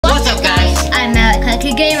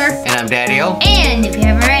Daddy-O. And if you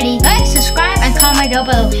haven't already, like, subscribe, and comment down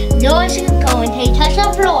below. Those who go and take touch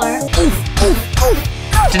the floor.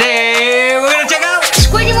 Today, we're gonna check out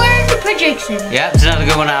Squidward prediction. Yep, it's another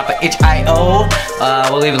good one off of itch.io.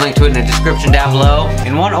 We'll leave a link to it in the description down below.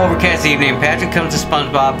 In one overcast evening, Patrick comes to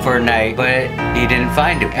Spongebob for a night, but he didn't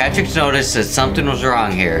find it. Patrick's noticed that something was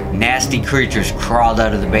wrong here. Nasty creatures crawled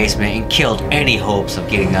out of the basement and killed any hopes of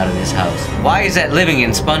getting out of this house. Why is that living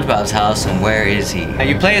in Spongebob's house, and where is he? Now,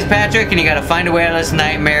 you play as Patrick, and you gotta find a way out of this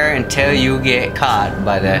nightmare until you get caught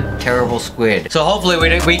by the terrible squid. So hopefully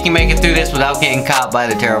we can make it through this without getting caught by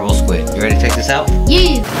the terrible squid. You ready to check this out?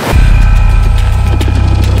 Yeah.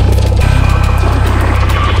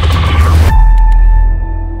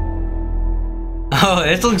 Oh,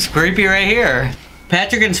 this looks creepy right here.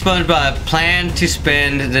 Patrick and Spongebob plan to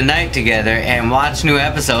spend the night together and watch new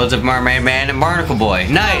episodes of Mermaid Man and Barnacle Boy.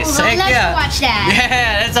 Nice. Oh, let's watch that.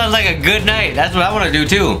 Yeah, that sounds like a good night. That's what I want to do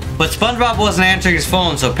too. But Spongebob wasn't answering his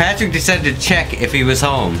phone, so Patrick decided to check if he was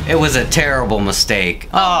home. It was a terrible mistake.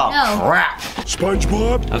 Oh, no. crap.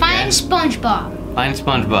 Spongebob? Okay. Find Spongebob. Find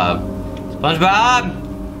Spongebob. Spongebob!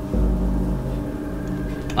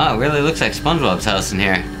 Oh, it really looks like Spongebob's house in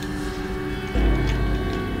here.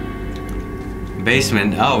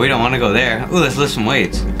 Basement. Oh, we don't want to go there. Ooh, let's lift some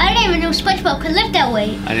weights. I didn't even know SpongeBob could lift that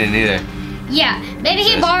weight. I didn't either. Yeah, maybe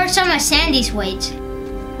he borrowed some of Sandy's weights.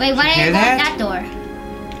 Wait, why didn't he go in that door?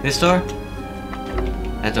 This door?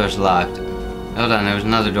 That door's locked. Hold on, there was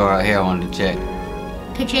another door out here I wanted to check.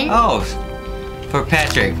 Kitchen? Oh, for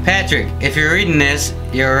Patrick. Patrick, if you're reading this,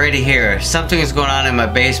 you're already here. Something is going on in my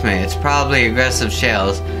basement. It's probably aggressive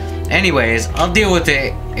shells. Anyways, I'll deal with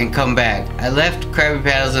it and come back. I left Krabby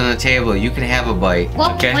Patties on the table. You can have a bite.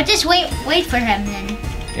 Well, okay? we'll just wait for him then.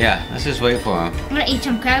 Yeah, let's just wait for him. I'm gonna eat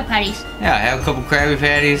some Krabby Patties. Yeah, have a couple Krabby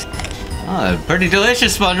Patties. Oh, pretty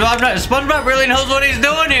delicious, SpongeBob. SpongeBob really knows what he's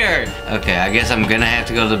doing here. Okay, I guess I'm gonna have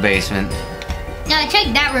to go to the basement. No,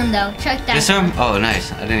 check that room though. Check that. This room? Oh,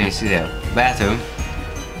 nice. I didn't even see that. Bathroom.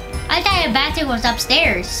 I thought the bathroom was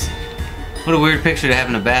upstairs. What a weird picture to have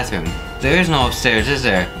in a bathroom. There is no upstairs, is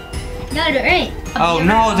there? No, there ain't. Oh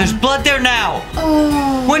no, there's blood there now!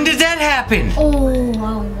 Oh. When did that happen? Oh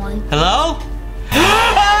my. Hello?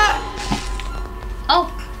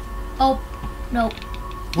 Oh, no.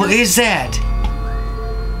 What is that?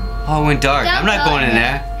 Oh, it went dark. Don't I'm not go going in in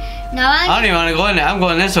there. No, I don't even want to go in there. I'm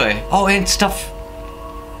going this way. Oh, and stuff.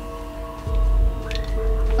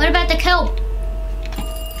 What about the kelp?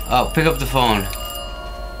 Oh, pick up the phone.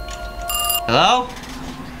 Hello?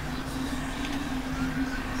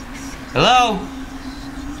 Hello?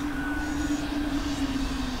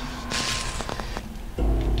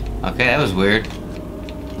 Okay, that was weird.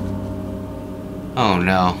 Oh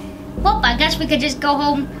no. Well, I guess we could just go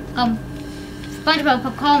home. SpongeBob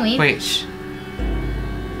could call me. Wait, shh.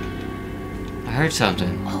 I heard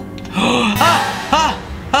something.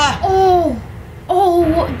 Oh.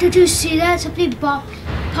 Oh, did you see that? Something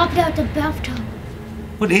popped out the bathtub.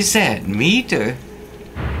 What is that? Meat or?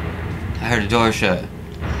 I heard a door shut.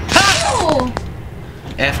 Oh.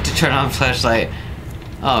 F to turn on flashlight.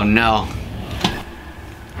 Oh no.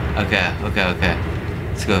 Okay.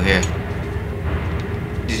 Let's go here.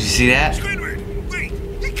 Did you see that? Squidward! Wait!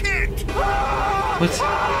 He can't!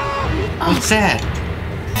 What's that?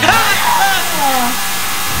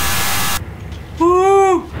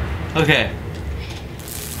 Woo!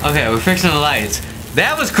 Okay, we're fixing the lights.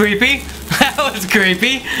 That was creepy. That was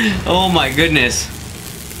creepy. Oh my goodness.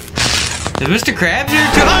 Is Mr. Krabs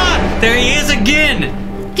here too? Ah! There he is again!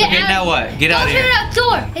 Get okay, out. now what? Get out of here. Go to that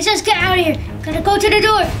door. It says get out of here. Gotta go to the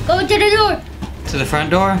door. Go to the door. To the front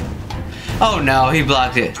door? Oh no, he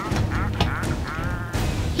blocked it.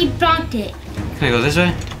 He blocked it. Can I go this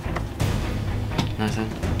way? Nothing.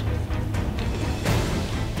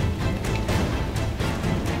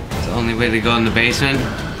 It's the only way to go in the basement.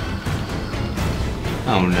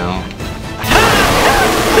 Oh no.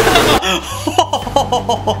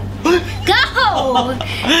 Go!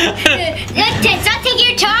 Let's not take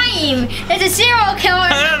your time. There's a serial killer in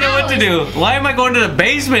the house. I don't know what to do. Why am I going to the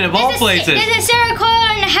basement of all places? There's a serial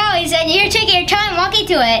killer in the house and you're taking your time walking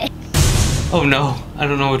to it. Oh no, I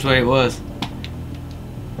don't know which way it was.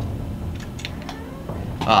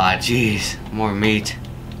 Ah, jeez, more meat.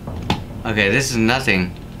 Okay, this is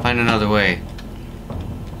nothing. Find another way.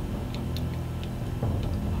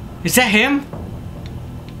 Is that him?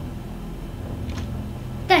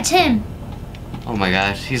 That's him. Oh my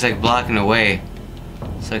gosh, he's like blocking the way.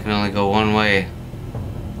 So I can only go one way.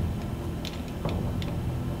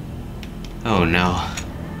 Oh no.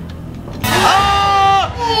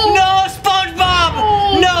 Oh! No, SpongeBob!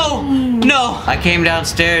 No! No! I came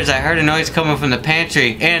downstairs, I heard a noise coming from the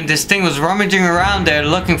pantry, and this thing was rummaging around there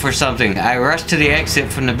looking for something. I rushed to the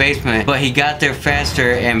exit from the basement, but he got there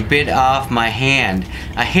faster and bit off my hand.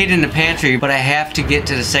 I hid in the pantry, but I have to get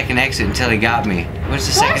to the second exit until he got me. Where's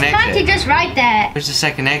the second exit? Why can't you just write that? Where's the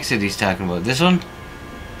second exit he's talking about? This one?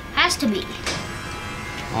 Has to be.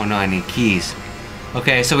 Oh no, I need keys.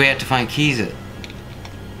 Okay, so we have to find keys.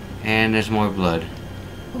 And there's more blood.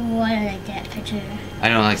 Oh, I don't like that picture. I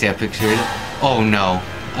don't like that picture either. Oh no.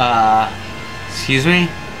 Excuse me?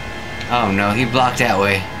 Oh no, he blocked that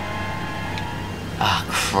way. Ah,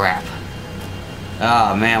 crap.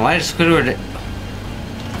 Oh man, why did Squidward...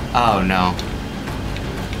 Oh no.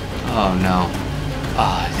 Oh no.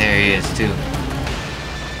 Oh, there he is too.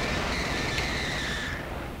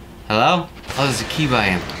 Hello? Oh, there's a key by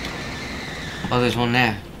him. Oh, there's one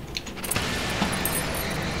there.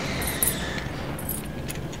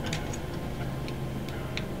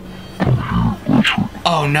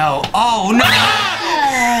 Oh no! Oh no!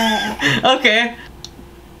 Okay.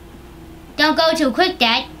 Don't go too quick,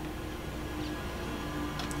 Dad.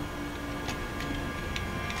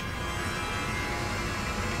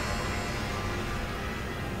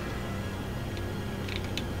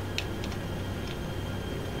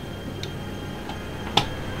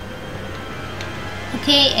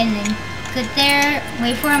 Okay, and then get there,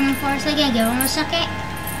 wait for him for a second, give him a second.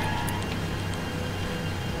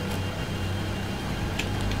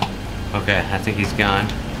 Okay, I think he's gone.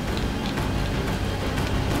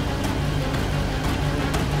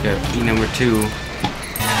 Got key number 2.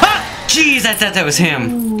 Ah! Jeez, I thought that was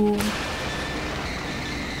him. Ooh.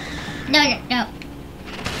 No.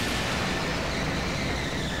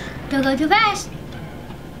 Don't go too fast.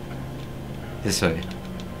 This way.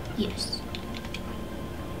 Yes.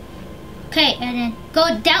 Okay, and then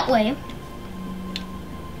go that way.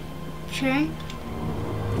 Turn.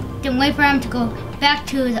 Then wait for him to go back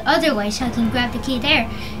to the other way so I can grab the key there.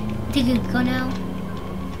 Think you can go now?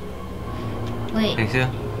 Wait. Think so?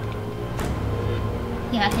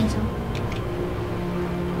 Yeah, I think so.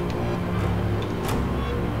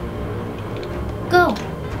 Go!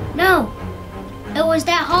 No! It was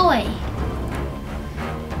that hallway.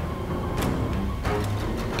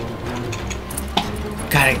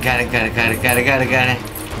 Got it. Go.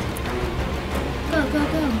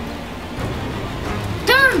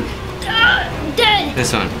 Turn! Dead!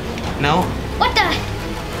 This one. No. What the?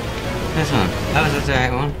 This one. That was the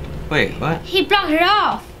right one. Wait, what? He blocked it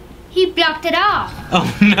off. He blocked it off.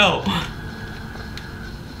 Oh no.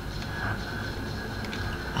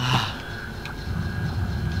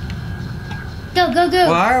 Go.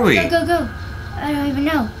 Where are we? Go. I don't even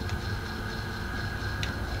know.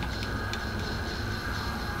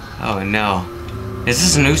 Oh no. Is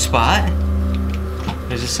this a new spot?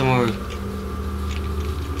 Is this somewhere?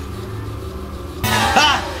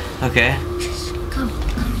 Ah! Okay. Go.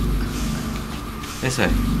 This way.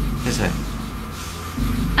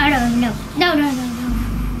 I don't even know. No.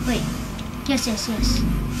 Wait. Yes.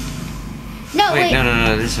 No, wait.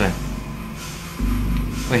 No, this way.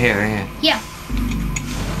 Right here. Yeah.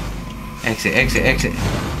 Exit.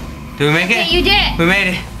 Did we make it? Okay, you did it. We made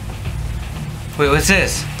it. Wait, what's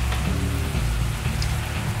this?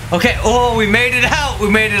 Okay, oh, we made it out. We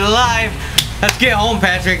made it alive. Let's get home,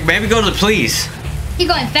 Patrick. Maybe go to the police. You're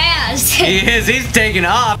going fast. He is. He's taking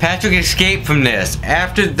off. Patrick escaped from this.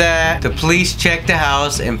 After that, the police checked the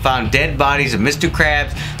house and found dead bodies of Mr.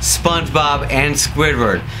 Krabs, Spongebob, and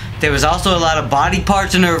Squidward. There was also a lot of body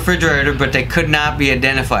parts in the refrigerator, but they could not be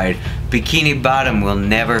identified. Bikini Bottom will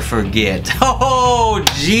never forget. Oh,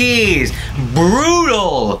 jeez.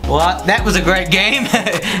 Brutal. Well, that was a great game.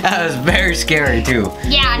 That was very scary, too.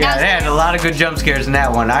 Yeah, they had a lot of good jump scares in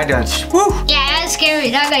that one. Woo. Yeah, that's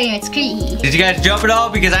scary. That got even scary. Did you guys jump at all?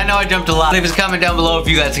 Because I know I jumped a lot. Leave us a comment down below if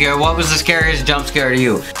you got scared. What was the scariest jump scare to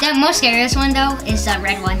you? The most scariest one, though, is the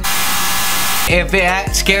red one. If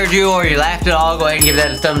it scared you or you laughed at all, go ahead and give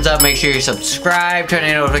that a thumbs up. Make sure you subscribe, turn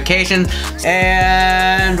on notifications,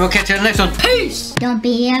 and we'll catch you in the next one. Peace! Don't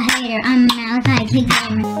be a hater, I'm Malachi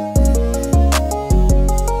Gamer.